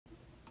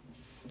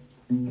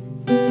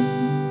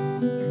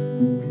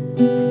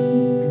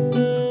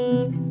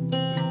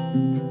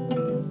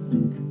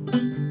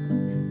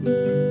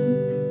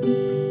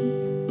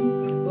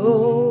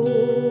Oh,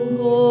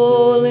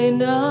 holy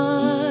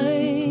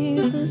night,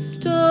 the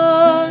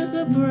stars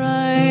are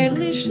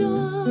brightly shining.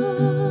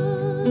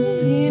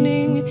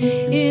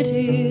 It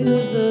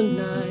is the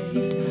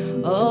night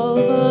of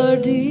our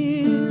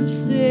dear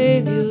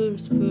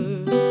Savior's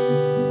birth.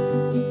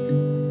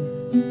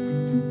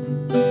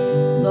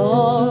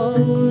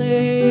 Long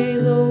lay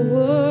the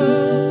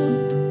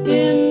world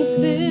in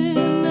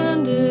sin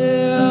and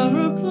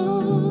error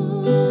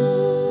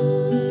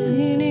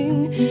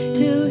pining,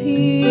 till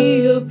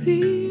He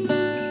appeared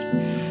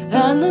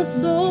and the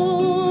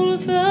soul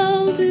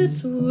felt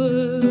its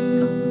worth.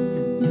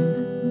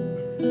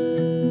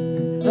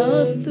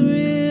 A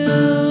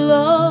thrill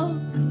of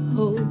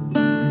hope,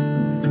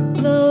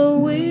 the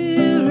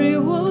weary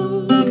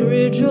world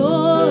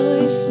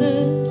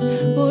rejoices,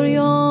 for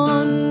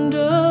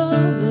yonder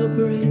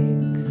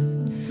breaks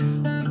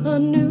a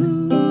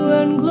new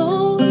and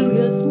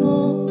glorious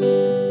morn.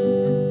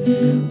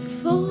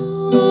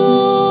 Fall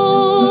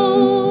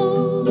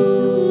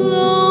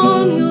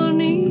on your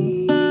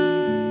knees,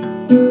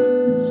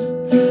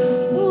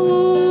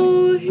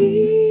 oh,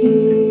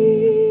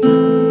 hear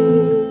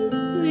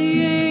the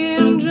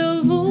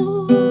angel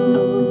voices,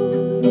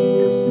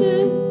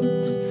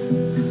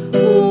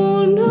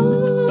 oh,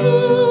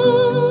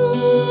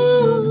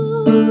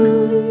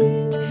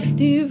 night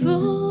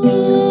divine,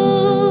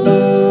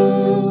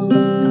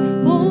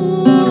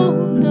 oh,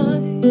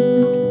 night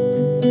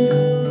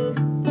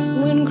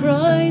when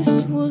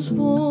Christ was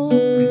born,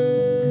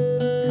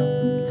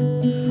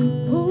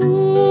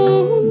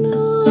 oh,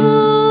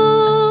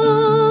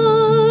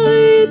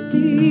 night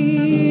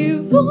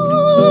divine,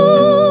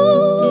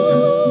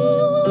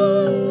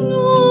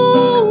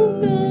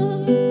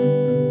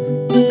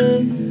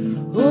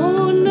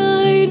 oh,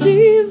 night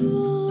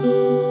divine.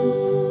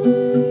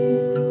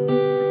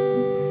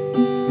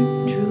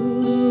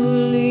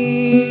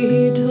 Truly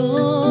He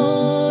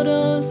taught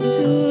us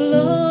to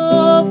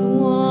love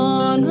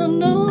one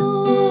another.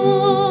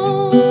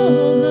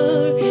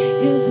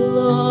 His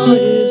law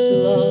is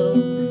love,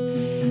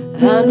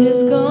 and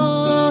His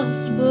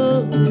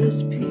gospel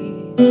is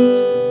peace.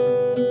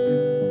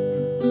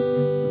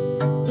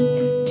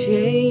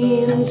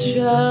 Chains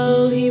shall